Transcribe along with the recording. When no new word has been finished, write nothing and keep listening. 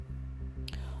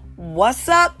What's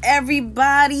up,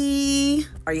 everybody?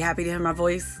 Are you happy to hear my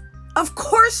voice? Of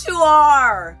course you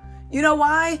are. You know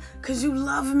why? Because you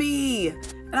love me.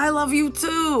 And I love you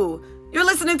too. You're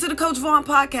listening to the Coach Vaughn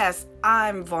podcast.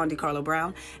 I'm Vaughn DiCarlo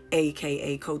Brown,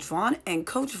 a.k.a. Coach Vaughn. And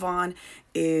Coach Vaughn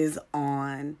is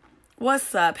on.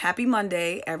 What's up? Happy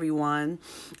Monday, everyone.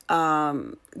 Got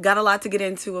a lot to get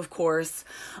into, of course.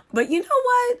 But you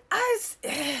know what?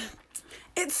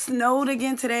 It snowed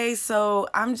again today, so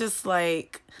I'm just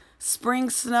like, spring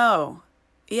snow.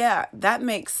 Yeah, that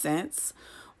makes sense.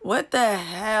 What the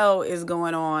hell is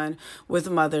going on with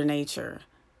Mother Nature?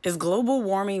 Is global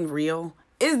warming real?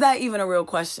 Is that even a real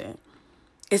question?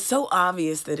 It's so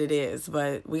obvious that it is,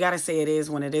 but we got to say it is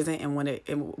when it isn't, and when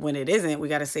it isn't, we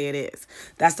got to say it is.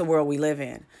 That's the world we live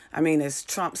in. I mean, it's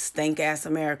Trump's stank-ass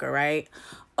America, right?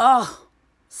 Oh,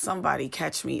 somebody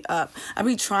catch me up. I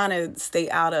be trying to stay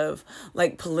out of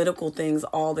like political things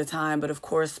all the time, but of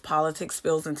course politics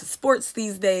spills into sports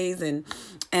these days and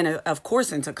of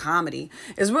course into comedy.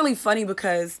 It's really funny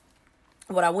because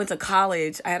when I went to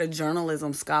college, I had a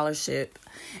journalism scholarship,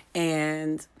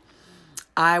 and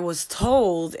I was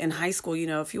told in high school,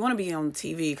 if you want to be on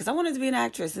TV, because I wanted to be an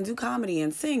actress and do comedy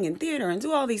and sing and theater and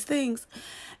do all these things.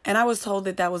 And I was told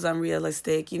that was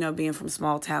unrealistic, being from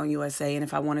small town USA. And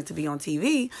if I wanted to be on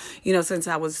TV, since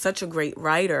I was such a great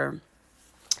writer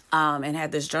and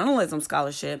had this journalism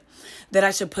scholarship, that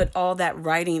I should put all that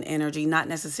writing energy, not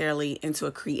necessarily into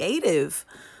a creative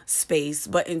space,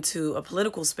 but into a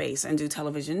political space and do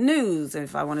television news. And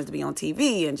if I wanted to be on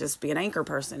TV and just be an anchor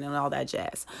person and all that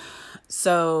jazz.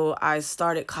 So I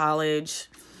started college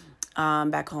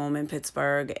back home in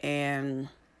Pittsburgh, and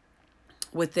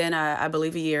within, I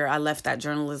believe, a year, I left that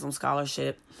journalism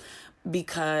scholarship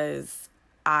because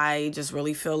I just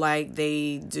really feel like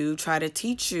they do try to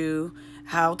teach you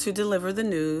how to deliver the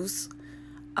news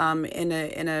in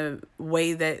a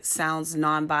way that sounds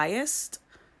non-biased,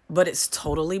 but it's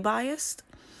totally biased.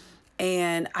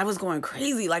 And I was going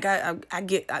crazy. Like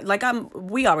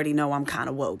we already know I'm kind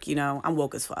of woke, I'm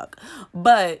woke as fuck.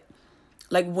 But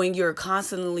like when you're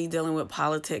constantly dealing with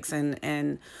politics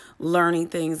and learning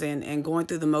things and going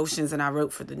through the motions, and I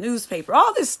wrote for the newspaper,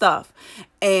 all this stuff,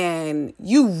 and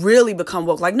you really become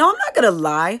woke. Like, no, I'm not going to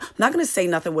lie. I'm not going to say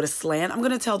nothing with a slant. I'm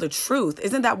going to tell the truth.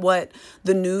 Isn't that what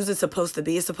the news is supposed to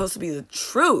be? It's supposed to be the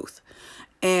truth.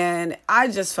 And I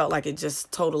just felt like it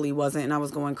just totally wasn't, and I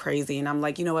was going crazy. And I'm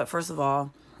like, you know what? First of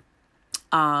all,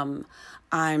 I'm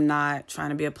not trying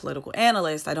to be a political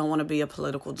analyst. I don't want to be a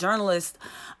political journalist.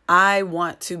 I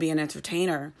want to be an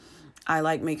entertainer. I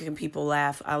like making people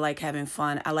laugh. I like having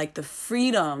fun. I like the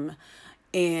freedom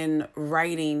in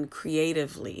writing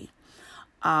creatively.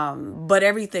 But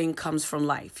everything comes from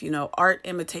life. Art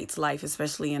imitates life,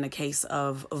 especially in the case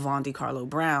of Vaughn DiCarlo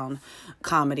Brown,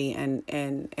 comedy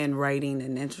and writing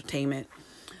and entertainment.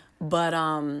 But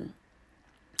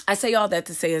I say all that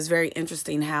to say it's very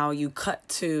interesting how you cut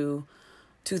to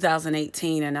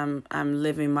 2018, and I'm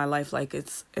living my life like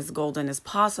it's as golden as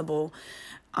possible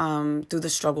through the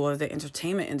struggle of the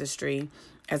entertainment industry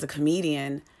as a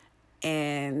comedian.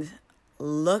 And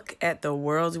look at the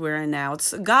world we're in now.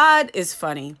 God is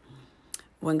funny.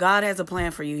 When God has a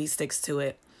plan for you, he sticks to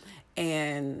it.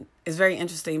 And it's very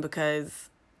interesting because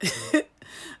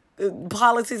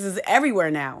politics is everywhere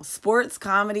now. Sports,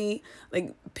 comedy,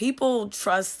 like people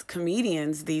trust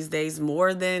comedians these days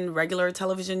more than regular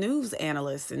television news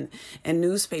analysts and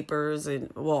newspapers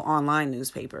and, online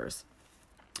newspapers.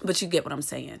 But you get what I'm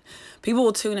saying. People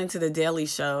will tune into The Daily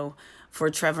Show for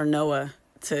Trevor Noah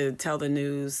to tell the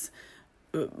news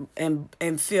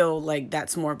and feel like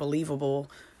that's more believable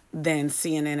than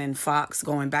CNN and Fox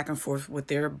going back and forth with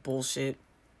their bullshit,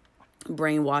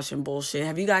 brainwashing bullshit.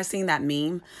 Have you guys seen that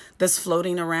meme that's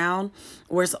floating around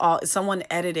where someone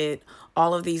edited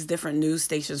all of these different news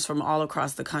stations from all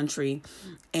across the country,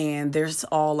 and they're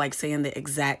all like saying the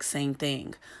exact same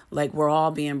thing, like we're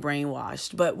all being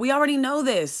brainwashed? But we already know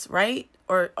this, right?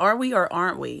 Or are we, or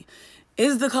aren't we?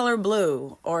 Is the color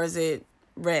blue, or is it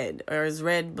red, or is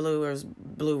red blue, or is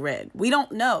blue red? We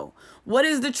don't know. What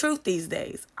is the truth these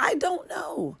days? I don't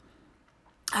know.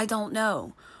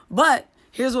 But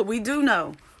here's what we do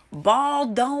know. Ball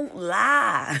don't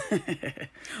lie.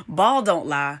 Ball don't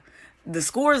lie. The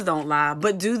scores don't lie.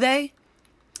 But do they?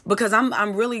 Because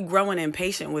I'm really growing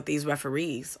impatient with these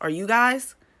referees. Are you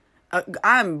guys?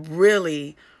 I'm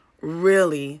really,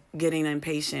 really getting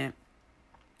impatient.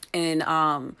 And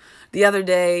the other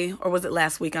day, or was it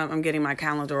last week, I'm getting my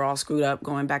calendar all screwed up,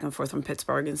 going back and forth from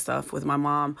Pittsburgh and stuff with my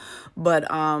mom. But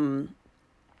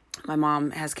my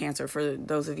mom has cancer, for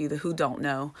those of you who don't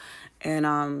know.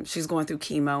 And she's going through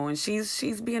chemo, and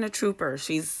she's being a trooper.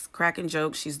 She's cracking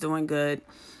jokes. She's doing good.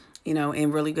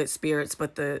 in really good spirits,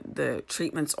 but the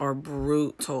treatments are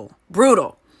brutal.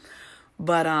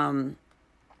 But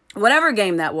whatever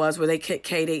game that was where they kicked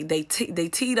KD, they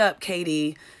teed up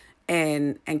KD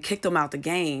and kicked him out the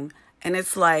game, and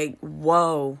it's like,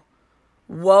 whoa.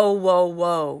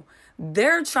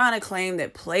 They're trying to claim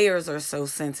that players are so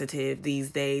sensitive these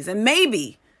days, and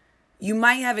maybe you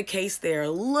might have a case there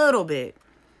a little bit.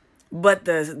 But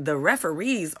the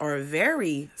referees are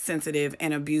very sensitive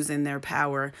and abusing their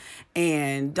power.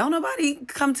 And don't nobody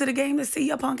come to the game to see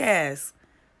your punk ass.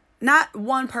 Not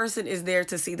one person is there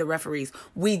to see the referees.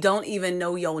 We don't even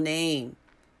know your name.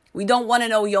 We don't want to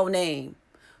know your name.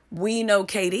 We know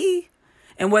KD.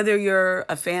 And whether you're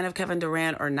a fan of Kevin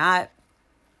Durant or not,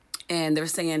 and they're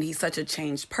saying he's such a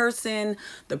changed person,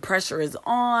 the pressure is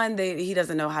on, he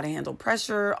doesn't know how to handle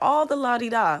pressure, all the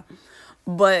la-di-da.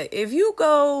 But if you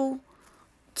go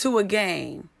to a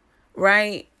game,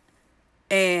 right,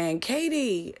 and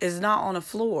KD is not on the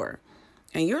floor,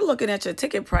 and you're looking at your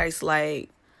ticket price like,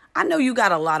 I know you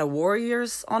got a lot of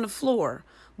warriors on the floor,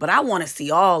 but I want to see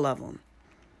all of them.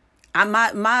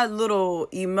 My little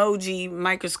emoji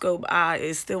microscope eye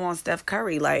is still on Steph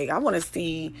Curry. Like, I want to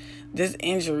see this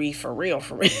injury for real.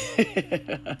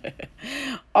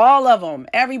 All of them.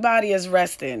 Everybody is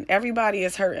resting. Everybody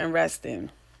is hurt and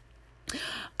resting.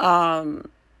 I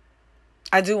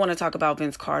do want to talk about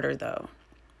Vince Carter, though,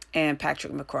 and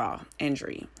Patrick McCaw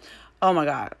injury. Oh, my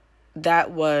God.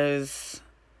 That was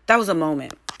a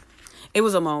moment. It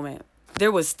was a moment.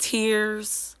 There was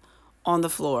tears on the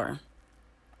floor.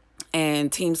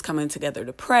 And teams coming together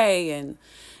to pray and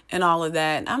all of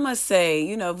that. And I must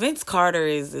say, Vince Carter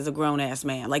is a grown-ass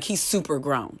man. Like, he's super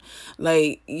grown.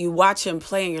 Like, you watch him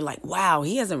play and you're like, wow,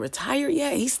 he hasn't retired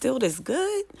yet? He's still this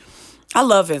good? I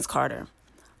love Vince Carter.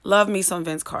 Love me some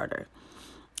Vince Carter.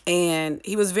 And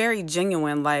he was very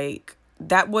genuine. Like,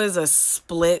 that was a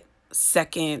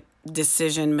split-second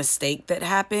decision mistake that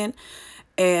happened.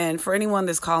 And for anyone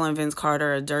that's calling Vince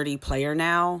Carter a dirty player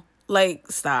now,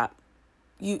 like, stop.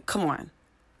 Come on.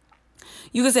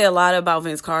 You can say a lot about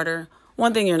Vince Carter.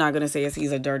 One thing you're not going to say is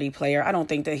he's a dirty player. I don't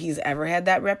think that he's ever had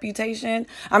that reputation.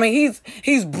 I mean,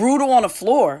 he's brutal on the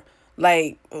floor.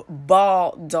 Like,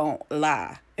 ball don't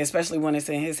lie, especially when it's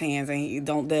in his hands, and he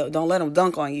don't let him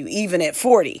dunk on you, even at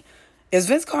 40. Is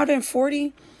Vince Carter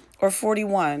 40 or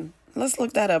 41? Let's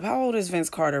look that up. How old is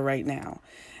Vince Carter right now?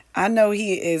 I know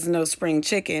he is no spring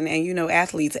chicken, and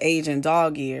athletes age in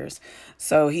dog years.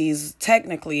 So he's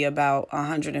technically about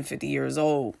 150 years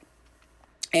old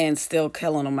and still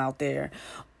killing them out there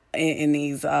in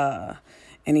these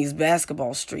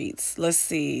basketball streets. Let's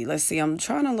see. I'm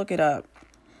trying to look it up.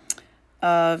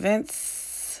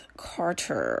 Vince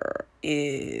Carter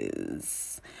he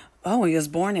was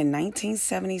born in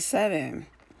 1977.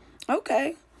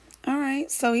 Okay. All right.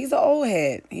 So he's an old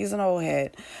head.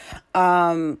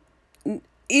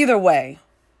 Either way,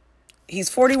 he's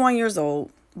 41 years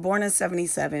old, born in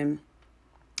 77,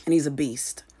 and he's a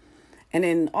beast. And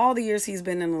in all the years he's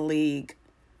been in the league,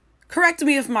 correct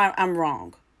me if I'm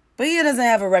wrong, but he doesn't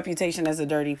have a reputation as a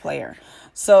dirty player.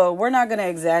 So we're not going to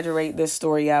exaggerate this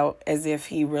story out as if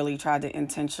he really tried to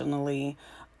intentionally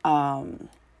hurt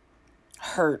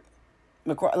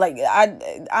McCaw. Like,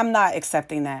 I'm not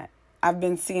accepting that. I've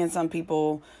been seeing some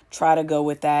people try to go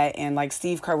with that, and like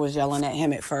Steve Kerr was yelling at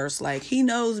him at first, like, he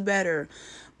knows better.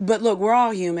 But look, we're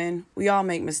all human. We all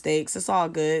make mistakes. It's all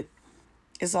good.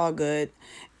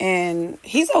 And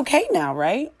he's okay now,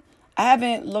 right? I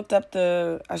haven't looked up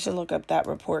I should look up that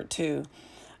report too.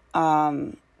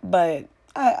 But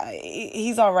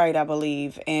he's all right, I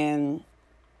believe. And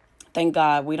thank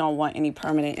God we don't want any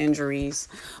permanent injuries.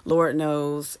 Lord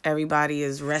knows everybody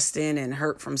is resting and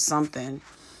hurt from something.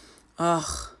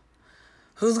 Ugh.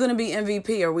 Who's going to be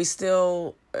MVP? Or we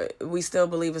still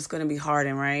believe it's going to be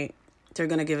Harden, right? They're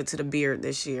going to give it to the Beard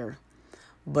this year.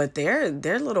 But their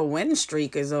little win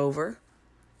streak is over.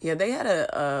 Yeah, they had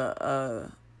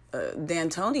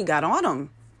D'Antoni got on him.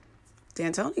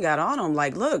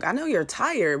 Like, look, I know you're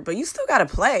tired, but you still got to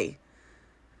play.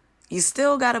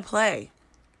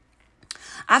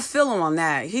 I feel him on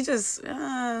that. He just,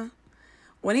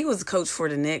 when he was coach for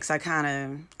the Knicks, I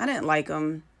didn't like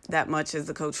him that much as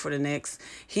the coach for the Knicks.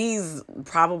 He's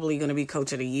probably going to be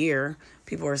coach of the year.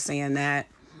 People are saying that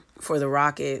for the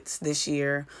Rockets this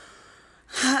year.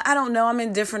 I don't know. I'm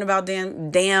indifferent about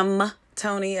damn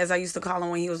Tony, as I used to call him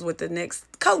when he was with the Knicks.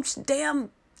 Coach, damn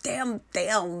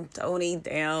Tony,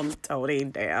 damn.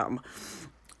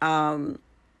 I'm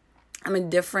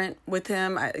indifferent with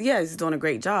him. He's doing a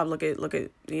great job. Look at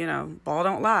ball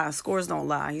don't lie, scores don't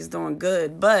lie. He's doing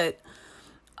good, but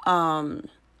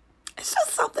It's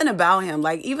just something about him.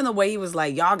 Like, even the way he was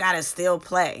like, y'all gotta still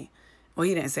play. Well,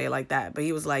 he didn't say it like that, but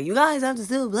he was like, you guys have to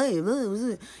still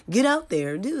play. Get out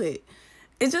there, do it.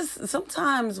 It just,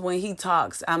 sometimes when he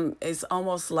talks, it's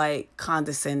almost like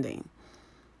condescending.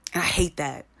 And I hate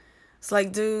that. It's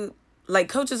like, dude, like,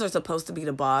 coaches are supposed to be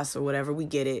the boss or whatever. We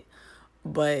get it.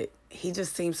 But he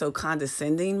just seems so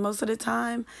condescending most of the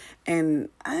time. And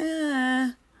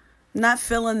not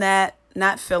feeling that,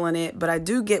 not feeling it. But I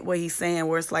do get what he's saying,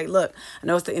 where it's like, look, I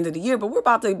know it's the end of the year, but we're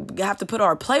about to have to put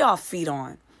our playoff feet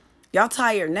on. Y'all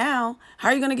tired now. How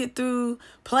are you going to get through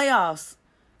playoffs?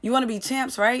 You want to be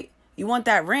champs, right? You want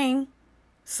that ring.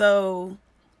 So,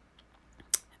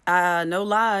 no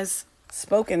lies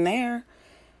spoken there.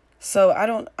 So I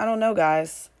don't know,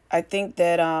 guys. I think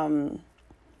that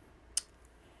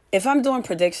if I'm doing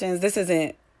predictions, this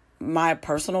isn't my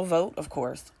personal vote, of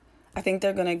course. I think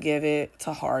they're going to give it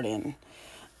to Harden.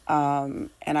 And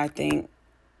I think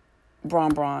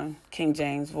Bron, King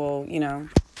James will,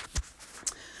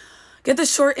 get the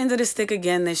short end of the stick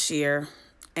again this year.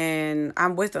 And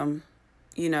I'm with him.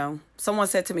 Someone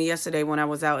said to me yesterday when I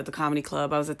was out at the comedy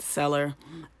club, I was at the Cellar,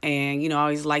 and, I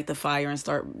always light the fire and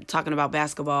start talking about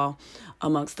basketball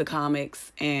amongst the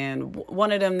comics. And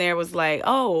one of them there was like,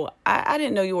 oh, I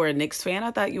didn't know you were a Knicks fan.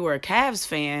 I thought you were a Cavs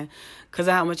fan because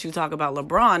of how much you talk about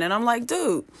LeBron. And I'm like,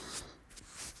 dude,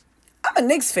 I'm a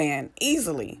Knicks fan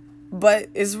easily, but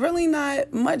it's really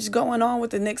not much going on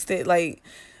with the Knicks that, like,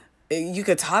 you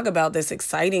could talk about that's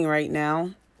exciting right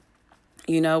now.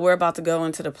 We're about to go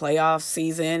into the playoff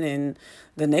season, and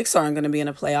the Knicks aren't going to be in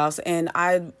the playoffs. And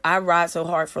I ride so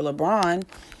hard for LeBron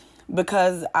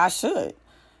because I should.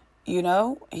 He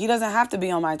doesn't have to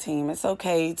be on my team. It's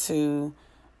okay to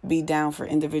be down for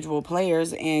individual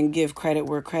players and give credit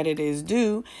where credit is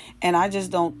due. And I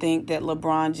just don't think that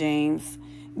LeBron James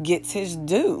gets his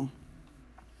due.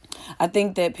 I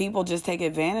think that people just take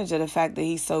advantage of the fact that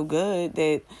he's so good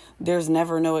that there's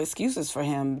never no excuses for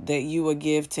him that you would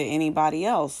give to anybody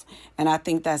else. And I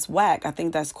think that's whack. I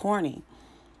think that's corny.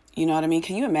 You know what I mean?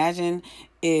 Can you imagine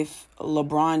if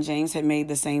LeBron James had made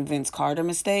the same Vince Carter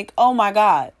mistake? Oh my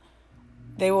God.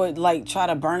 They would try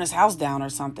to burn his house down or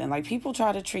something. Like, people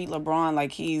try to treat LeBron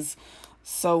like he's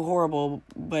so horrible,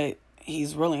 but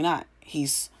he's really not.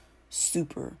 He's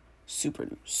super, super,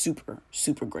 super,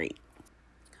 super great.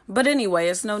 But anyway,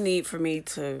 it's no need for me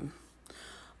to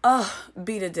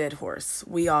beat a dead horse.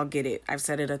 We all get it. I've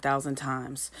said it 1,000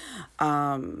 times.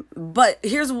 But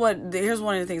here's one of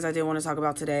the things I did want to talk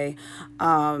about today.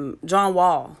 John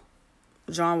Wall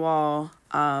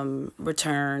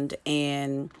returned,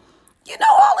 and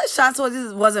all his shots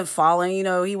wasn't falling.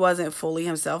 He wasn't fully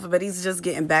himself, but he's just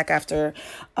getting back after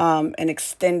an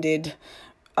extended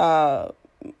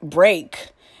break.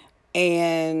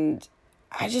 And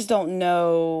I just don't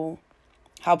know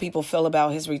how people feel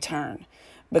about his return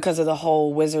because of the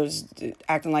whole Wizards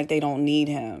acting like they don't need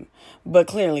him. But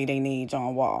clearly they need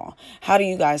John Wall. How do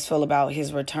you guys feel about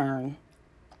his return?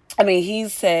 I mean, he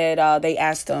said they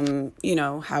asked him,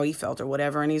 how he felt or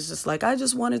whatever. And he's just like, I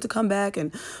just wanted to come back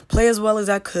and play as well as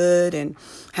I could. And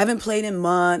haven't played in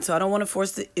months, so I don't want to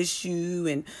force the issue.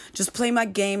 And just play my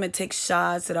game and take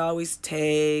shots that I always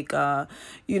take, and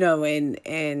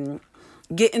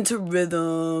get into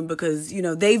rhythm because,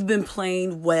 they've been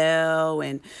playing well.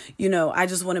 And, I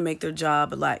just want to make their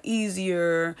job a lot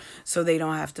easier so they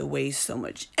don't have to waste so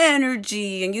much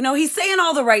energy. And, he's saying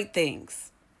all the right things.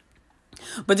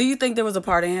 But do you think there was a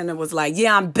part of him that was like,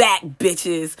 yeah, I'm back,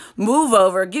 bitches. Move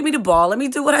over. Give me the ball. Let me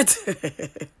do what I do.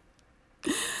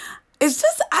 It's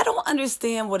just, I don't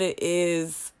understand what it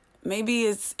is. Maybe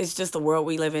it's just the world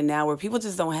we live in now where people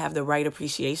just don't have the right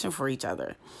appreciation for each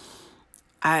other.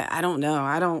 I don't know.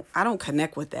 I don't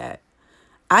connect with that.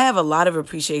 I have a lot of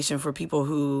appreciation for people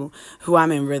who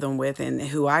I'm in rhythm with and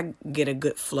who I get a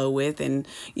good flow with. And,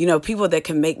 people that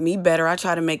can make me better, I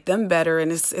try to make them better.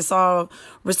 And it's all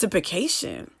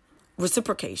reciprocation.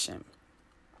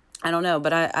 I don't know,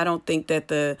 but I don't think that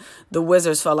the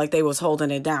Wizards felt like they was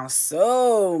holding it down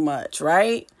so much,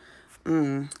 right?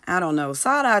 I don't know.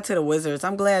 Shout out to the Wizards.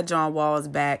 I'm glad John Wall is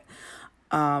back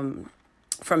from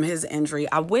his injury.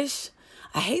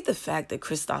 I hate the fact that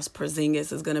Kristaps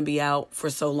Porzingis is going to be out for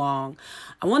so long.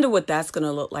 I wonder what that's going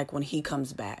to look like when he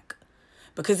comes back.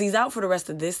 Because he's out for the rest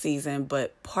of this season,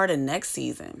 but part of next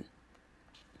season.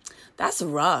 That's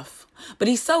rough. But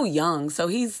he's so young, so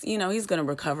he's going to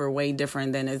recover way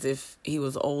different than as if he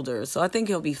was older. So I think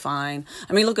he'll be fine.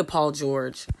 I mean, look at Paul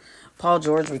George. Paul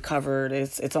George recovered.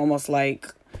 It's almost like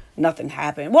nothing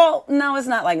happened. Well, no, it's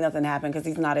not like nothing happened because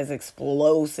he's not as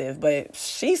explosive, but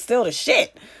she's still the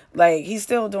shit. Like, he's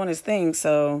still doing his thing,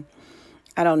 so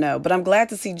I don't know. But I'm glad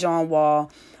to see John Wall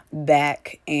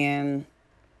back. And,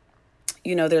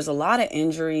 there's a lot of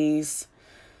injuries.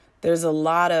 There's a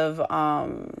lot of, I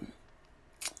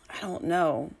don't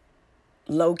know,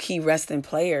 low-key resting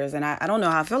players. And I don't know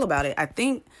how I feel about it. I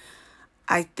think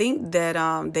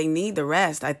that they need the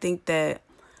rest. I think that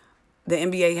the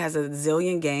NBA has a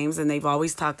zillion games, and they've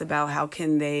always talked about how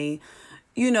can they,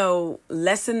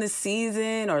 lessen the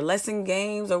season or lessen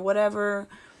games or whatever.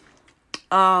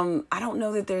 I don't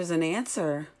know that there's an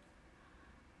answer.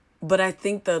 But I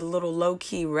think the little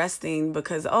low-key resting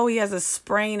because, he has a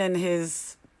sprain in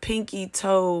his pinky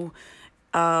toe.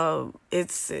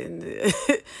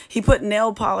 He put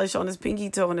nail polish on his pinky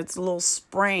toe and it's a little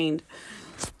sprained.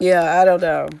 Yeah, I don't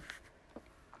know.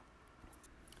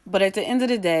 But at the end of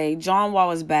the day, John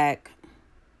Wall is back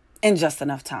in just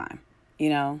enough time,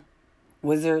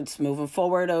 Wizards moving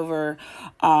forward over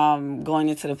going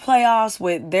into the playoffs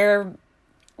with their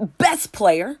best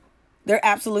player, their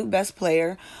absolute best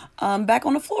player, back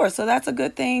on the floor. So that's a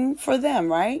good thing for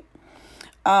them, right?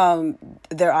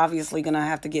 They're obviously going to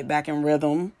have to get back in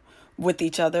rhythm with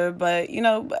each other. But,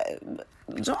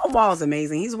 John Wall is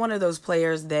amazing. He's one of those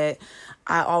players that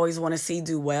I always want to see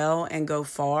do well and go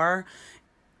far,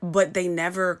 but they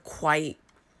never quite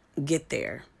get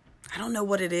there. I don't know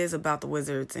what it is about the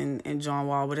Wizards and John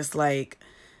Wall, but it's like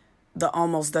the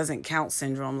almost doesn't count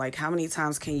syndrome. Like, how many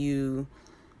times can you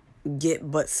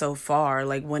get but so far?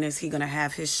 Like, when is he going to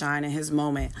have his shine and his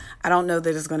moment? I don't know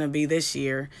that it's going to be this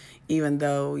year, even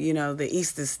though, the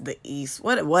East is the East,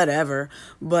 whatever.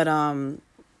 But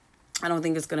I don't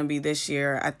think it's going to be this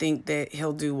year. I think that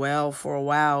he'll do well for a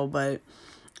while, but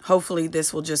hopefully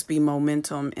this will just be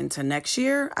momentum into next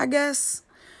year, I guess.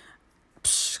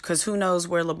 Because who knows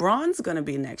where LeBron's going to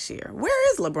be next year?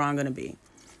 Where is LeBron going to be?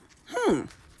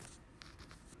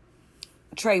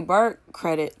 Trey Burke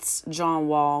credits John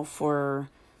Wall for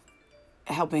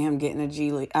helping him get in the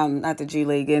G League, not the G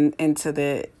League, into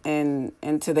the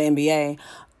NBA,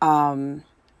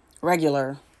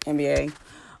 regular NBA.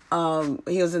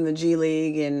 He was in the G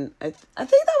League, and I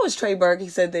think that was Trey Burke. He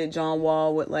said that John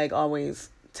Wall would always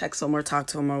text him or talk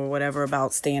to him or whatever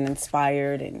about staying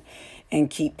inspired and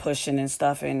keep pushing and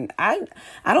stuff. And I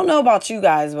don't know about you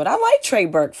guys, but I like Trey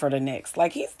Burke for the Knicks.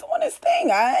 Like, he's doing his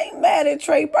thing. I ain't mad at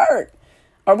Trey Burke.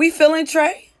 Are we feeling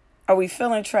Trey? I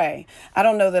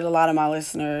don't know that a lot of my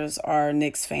listeners are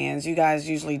Knicks fans. You guys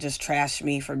usually just trash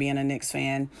me for being a Knicks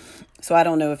fan. So I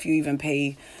don't know if you even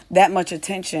pay that much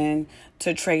attention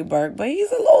to Trey Burke. But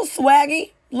he's a little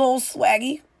swaggy.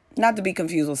 Not to be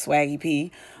confused with Swaggy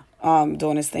P,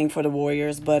 doing his thing for the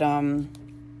Warriors. But I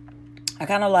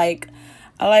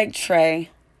like Trey.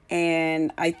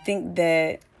 And I think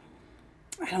that,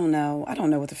 I don't know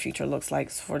what the future looks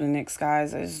like for the Knicks,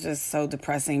 guys. It's just so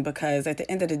depressing because at the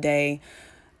end of the day,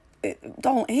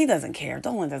 he doesn't care.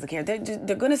 Dolan doesn't care.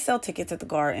 They're going to sell tickets at the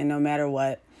Garden no matter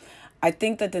what. I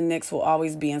think that the Knicks will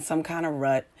always be in some kind of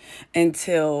rut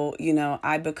until,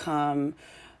 I become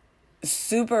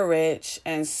super rich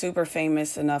and super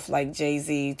famous enough like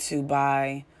Jay-Z to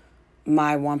buy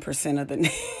my 1% of the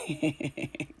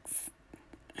Knicks.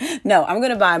 No, I'm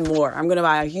going to buy more. I'm going to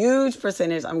buy a huge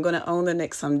percentage. I'm going to own the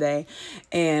Knicks someday.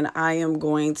 And I am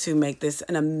going to make this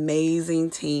an amazing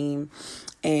team.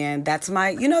 And that's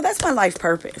my life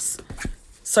purpose.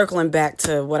 Circling back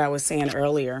to what I was saying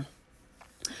earlier.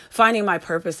 Finding my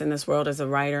purpose in this world as a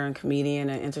writer and comedian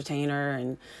and entertainer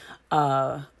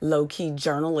and low-key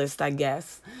journalist, I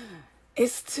guess,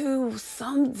 is to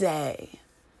someday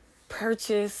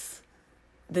purchase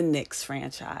the Knicks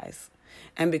franchise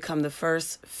and become the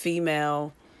first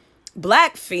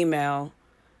black female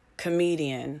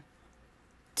comedian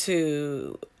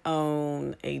to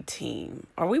own a team.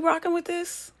 Are we rocking with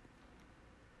this?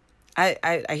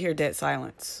 I hear dead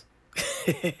silence.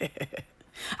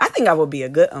 I think I would be a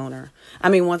good owner. I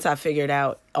mean, once I figured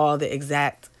out all the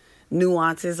exact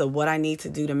nuances of what I need to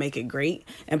do to make it great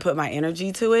and put my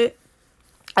energy to it,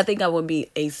 I think I would be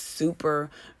a super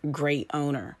great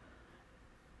owner.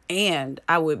 And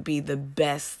I would be the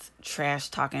best trash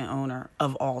talking owner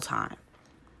of all time.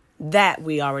 That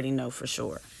we already know for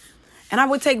sure. And I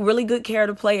would take really good care of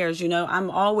the players. I'm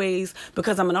always,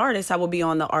 because I'm an artist, I will be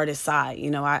on the artist side.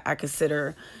 I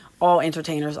consider all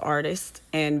entertainers artists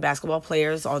and basketball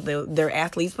players, although they're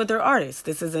athletes, but they're artists.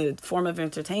 This is a form of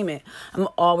entertainment. I'm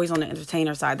always on the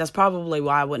entertainer side. That's probably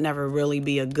why I would never really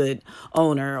be a good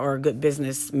owner or a good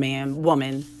businessman,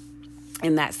 woman,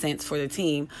 in that sense for the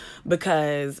team,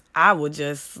 because I would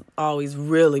just always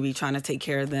really be trying to take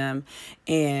care of them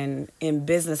in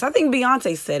business. I think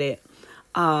Beyonce said it.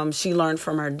 She learned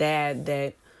from her dad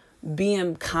that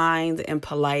being kind and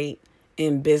polite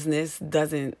in business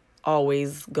doesn't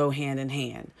always go hand in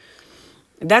hand.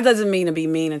 That doesn't mean to be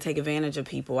mean and take advantage of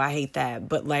people. I hate that.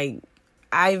 But like,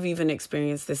 I've even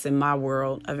experienced this in my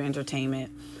world of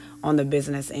entertainment on the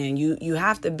business end. You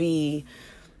have to be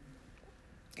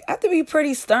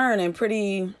pretty stern and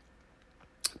pretty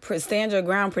stand your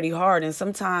ground pretty hard. And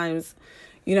sometimes,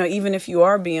 even if you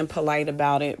are being polite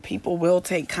about it, people will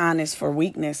take kindness for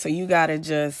weakness. So you got to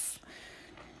just,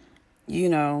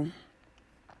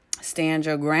 stand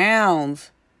your ground.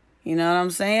 You know what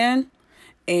I'm saying?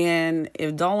 And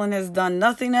if Dolan has done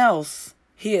nothing else,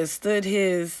 he has stood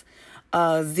his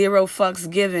zero fucks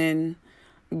given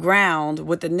ground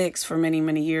with the Knicks for many,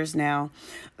 many years now.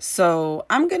 So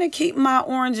I'm going to keep my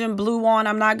orange and blue on.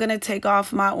 I'm not going to take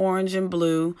off my orange and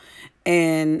blue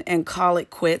and call it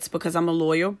quits, because I'm a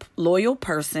loyal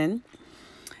person.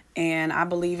 And I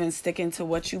believe in sticking to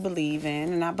what you believe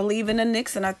in. And I believe in the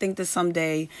Knicks. And I think that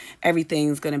someday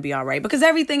everything's going to be all right, because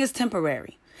everything is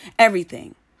temporary.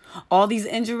 Everything. All these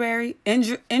injuries,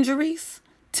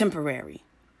 temporary.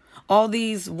 All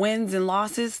these wins and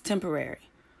losses, temporary.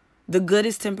 The good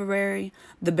is temporary.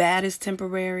 The bad is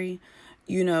temporary.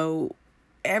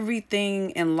 Everything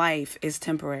in life is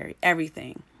temporary.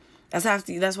 Everything. That's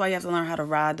why you have to learn how to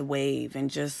ride the wave and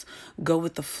just go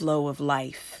with the flow of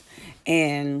life.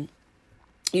 And,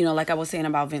 like I was saying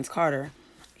about Vince Carter,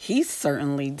 he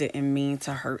certainly didn't mean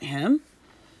to hurt him.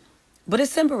 But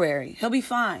it's temporary. He'll be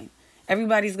fine.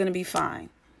 Everybody's going to be fine.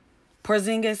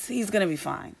 Porzingis, he's going to be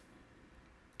fine.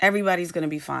 Everybody's going to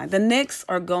be fine. The Knicks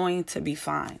are going to be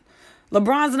fine.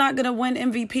 LeBron's not going to win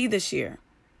MVP this year.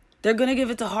 They're going to give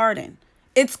it to Harden.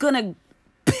 It's going to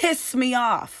piss me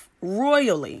off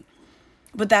royally.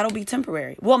 But that'll be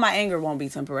temporary. Well, my anger won't be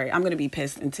temporary. I'm going to be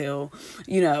pissed until,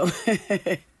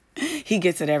 he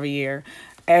gets it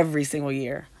every single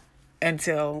year,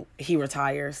 until he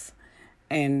retires.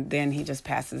 And then he just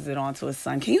passes it on to his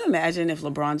son. Can you imagine if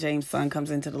LeBron James' son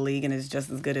comes into the league and is just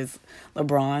as good as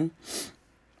LeBron?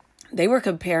 They were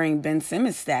comparing Ben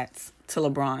Simmons' stats to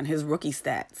LeBron, his rookie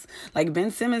stats. Like,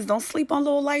 Ben Simmons, don't sleep on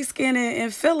little light skin in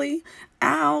Philly.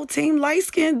 Ow, team light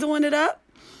skin doing it up.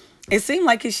 It seemed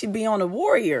like it should be on the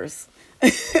Warriors.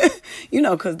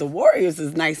 Because the Warriors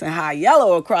is nice and high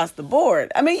yellow across the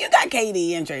board. I mean, you got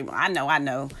KD and Draymond. I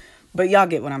know. But y'all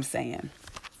get what I'm saying.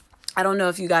 I don't know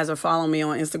if you guys are following me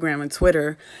on Instagram and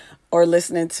Twitter, or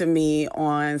listening to me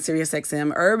on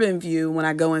SiriusXM Urban View when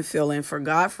I go and fill in for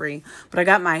Godfrey. But I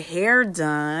got my hair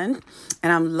done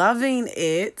and I'm loving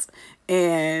it.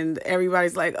 And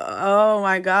everybody's like, oh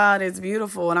my God, it's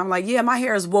beautiful. And I'm like, yeah, my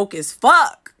hair is woke as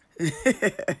fuck.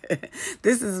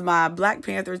 This is my Black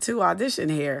Panther 2 audition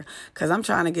hair, because I'm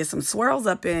trying to get some swirls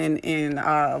up in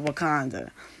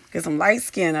Wakanda. Get some light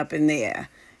skin up in there.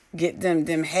 Get them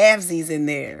halvesies in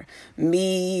there.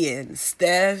 Me and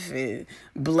Steph and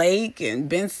Blake and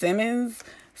Ben Simmons.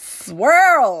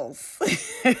 Swirls.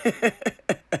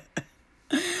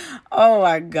 Oh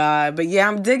my God. But yeah,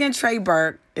 I'm digging Trey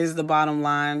Burke is the bottom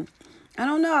line. I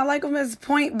don't know. I like him as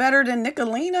point better than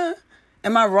Nicolina.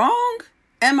 Am I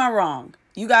wrong?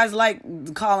 You guys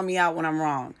like calling me out when I'm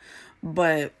wrong.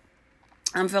 But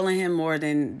I'm feeling him more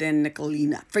than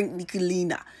Nicolina. Frank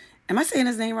Nicolina. Am I saying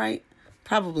his name right?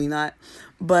 Probably not.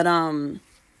 But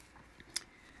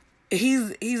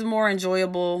he's more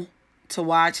enjoyable to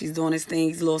watch. He's doing his thing.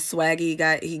 He's a little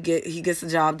swaggy. He gets the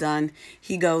job done.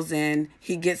 He goes in.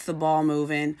 He gets the ball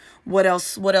moving. What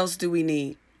else do we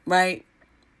need? Right?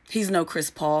 He's no Chris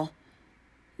Paul.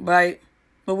 Right?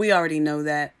 But we already know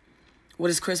that. What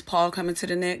is Chris Paul coming to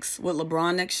the Knicks with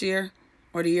LeBron next year?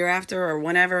 Or the year after, or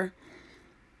whenever?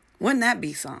 Wouldn't that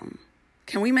be something?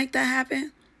 Can we make that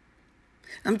happen?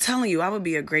 I'm telling you, I would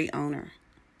be a great owner.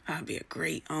 I would be a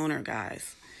great owner,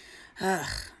 guys.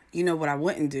 You know what I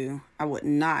wouldn't do? I would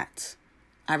not,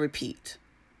 I repeat,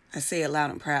 I say it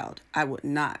loud and proud, I would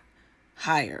not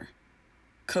hire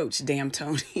Coach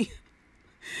D'Antoni.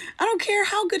 I don't care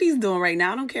how good he's doing right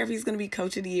now. I don't care if he's going to be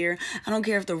coach of the year. I don't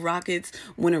care if the Rockets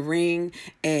win a ring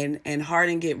and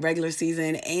Harden get regular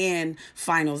season and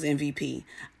finals MVP.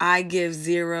 I give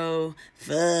zero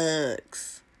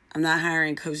fucks. I'm not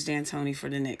hiring Coach D'Antoni for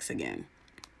the Knicks again.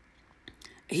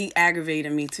 He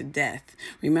aggravated me to death.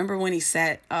 Remember when he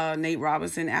sat Nate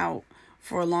Robinson out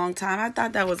for a long time? I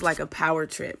thought that was like a power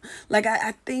trip. Like,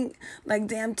 I think, like,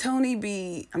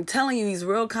 D'Antoni I'm telling you, he's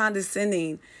real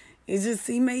condescending.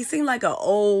 He may seem like an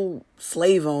old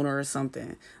slave owner or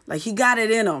something. Like, he got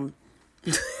it in him.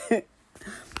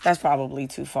 That's probably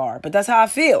too far. But that's how I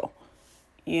feel.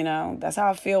 That's how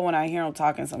I feel when I hear him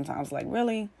talking sometimes. Like,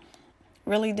 really?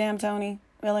 Really, D'Antoni?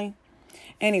 Really?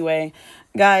 Anyway,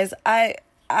 guys,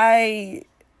 I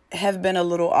have been a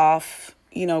little off,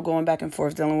 going back and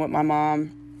forth dealing with my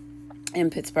mom in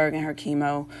Pittsburgh and her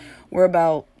chemo We're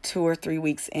about 2 or 3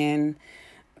 weeks in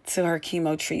to her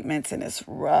chemo treatments, and it's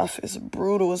rough. It's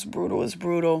brutal. It's brutal. It's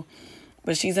brutal.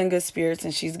 But she's in good spirits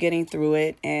and she's getting through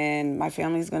it. And my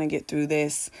family's going to get through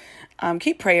this.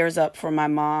 Keep prayers up for my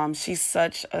mom. She's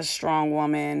such a strong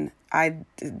woman. I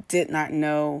did not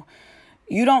know.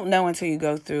 You don't know until you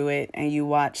go through it and you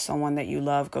watch someone that you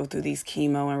love go through these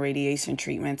chemo and radiation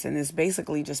treatments. And it's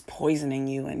basically just poisoning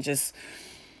you and just,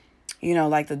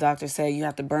 like the doctor said, you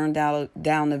have to burn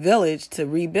down the village to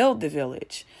rebuild the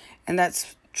village. And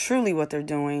that's truly what they're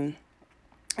doing.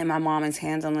 And my mom is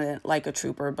handling it like a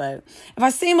trooper. But if I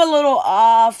seem a little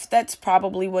off, that's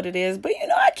probably what it is. But,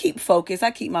 I keep focused.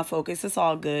 I keep my focus. It's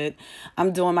all good.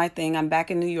 I'm doing my thing. I'm back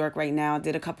in New York right now. I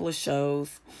did a couple of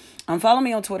shows. Follow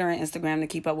me on Twitter and Instagram to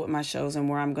keep up with my shows and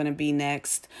where I'm going to be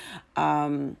next.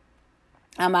 I'm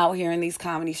out here in these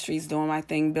comedy streets doing my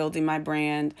thing, building my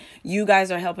brand. You guys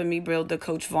are helping me build the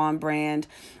Coach Vaughn brand.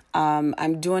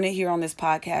 I'm doing it here on this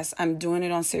podcast. I'm doing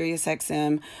it on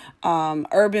SiriusXM.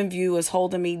 Urban View is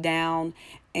holding me down,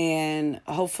 and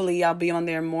hopefully I'll be on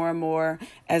there more and more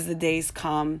as the days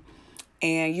come.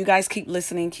 And you guys keep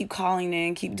listening, keep calling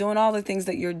in, keep doing all the things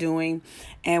that you're doing,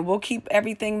 and we'll keep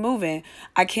everything moving.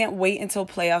 I can't wait until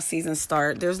playoff season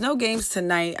start. There's no games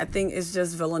tonight. I think it's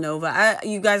just Villanova.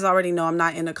 You guys already know I'm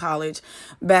not into college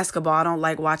basketball. I don't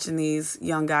like watching these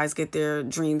young guys get their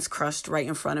dreams crushed right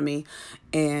in front of me.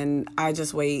 And I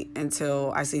just wait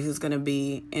until I see who's going to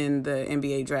be in the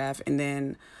NBA draft, and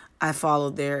then I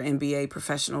followed their NBA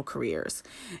professional careers.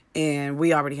 And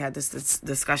we already had this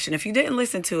discussion. If you didn't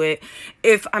listen to it,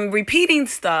 if I'm repeating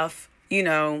stuff,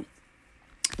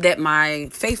 that my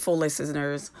faithful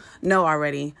listeners know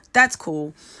already, that's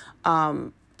cool.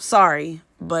 Sorry,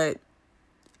 but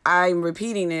I'm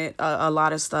repeating it a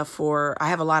lot of stuff I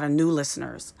have a lot of new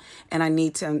listeners, and I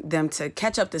need them to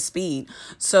catch up to speed.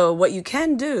 So what you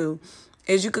can do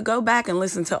is you could go back and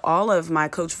listen to all of my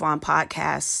Coach Vaughn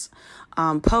podcasts,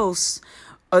 posts,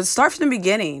 start from the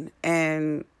beginning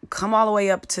and come all the way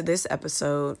up to this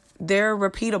episode. They're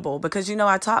repeatable because,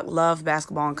 I talk love,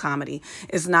 basketball, and comedy.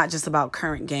 It's not just about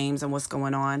current games and what's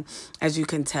going on. As you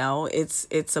can tell,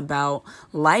 it's about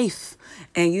life.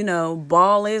 And,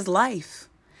 ball is life.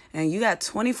 And you got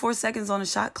 24 seconds on the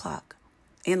shot clock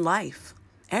in life.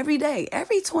 Every day,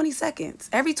 every 20 seconds,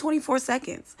 every 24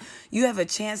 seconds, you have a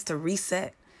chance to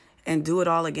reset and do it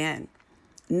all again.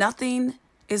 Nothing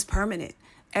is permanent.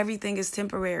 Everything is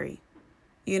temporary.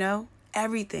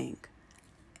 Everything.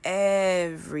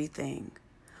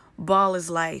 Ball is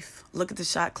life. Look at the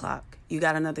shot clock. You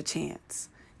got another chance.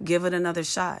 Give it another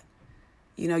shot.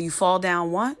 You fall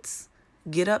down once,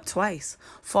 get up twice.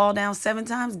 Fall down 7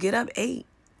 times, get up 8.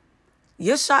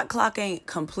 Your shot clock ain't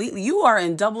completely. You are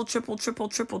in double,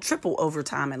 triple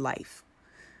overtime in life.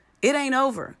 It ain't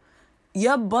over.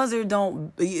 Your buzzer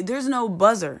there's no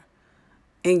buzzer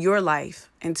in your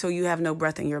life until you have no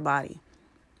breath in your body.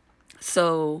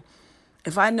 So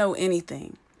if I don't know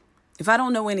anything,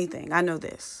 I know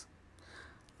this.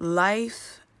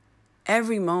 Life,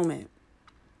 every moment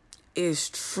is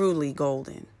truly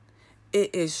golden.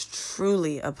 It is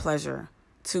truly a pleasure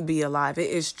to be alive. It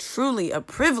is truly a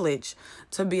privilege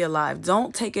to be alive.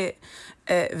 Don't take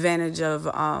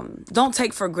don't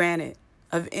take for granted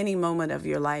of any moment of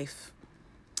your life.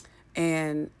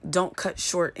 And don't cut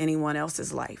short anyone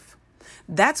else's life.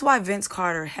 That's why Vince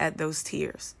Carter had those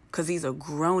tears, because he's a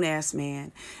grown-ass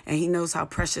man, and he knows how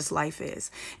precious life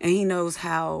is. And he knows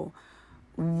how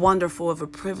wonderful of a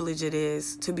privilege it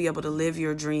is to be able to live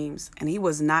your dreams. And he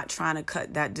was not trying to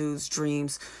cut that dude's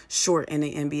dreams short in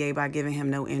the NBA by giving him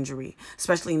no injury,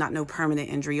 especially not no permanent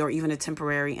injury or even a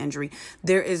temporary injury.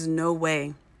 There is no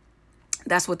way.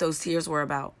 That's what those tears were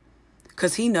about,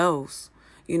 because he knows.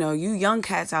 You young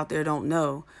cats out there don't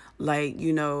know, like,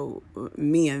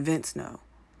 me and Vince know.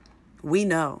 We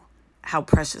know how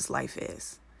precious life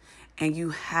is. And you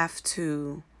have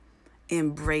to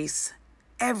embrace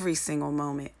every single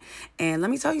moment. And let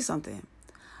me tell you something.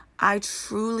 I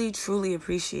truly, truly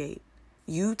appreciate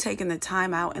you taking the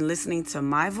time out and listening to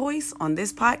my voice on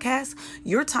this podcast.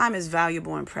 Your time is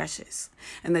valuable and precious.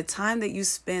 And the time that you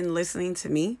spend listening to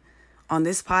me on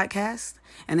this podcast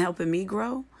and helping me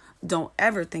grow, don't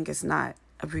ever think it's not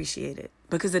appreciated,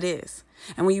 because it is.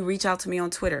 And when you reach out to me on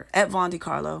Twitter, at Vaughn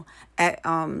DiCarlo, at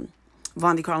Vaughn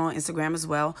DiCarlo on Instagram as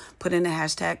well, put in the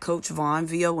hashtag Coach Vaughn,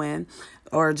 VON,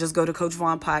 or just go to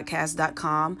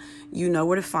CoachVaughnPodcast.com. You know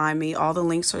where to find me. All the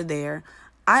links are there.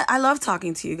 I love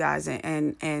talking to you guys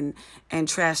and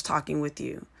trash talking with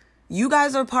you. You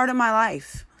guys are part of my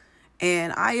life.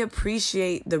 And I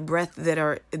appreciate the breath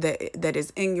that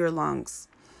is in your lungs.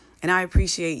 And I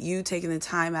appreciate you taking the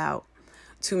time out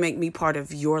to make me part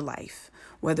of your life.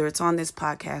 whether it's on this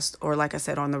podcast or, like I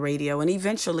said, on the radio, and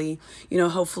eventually,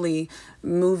 hopefully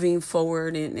moving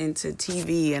forward into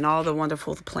TV and all the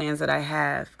wonderful plans that I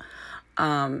have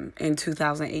in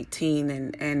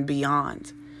 2018 and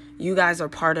beyond. You guys are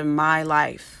part of my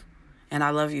life, and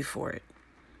I love you for it.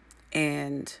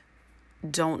 And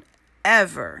don't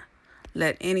ever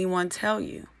let anyone tell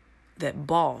you that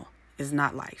ball is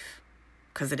not life,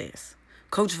 because it is.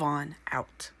 Coach Vaughn,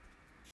 out.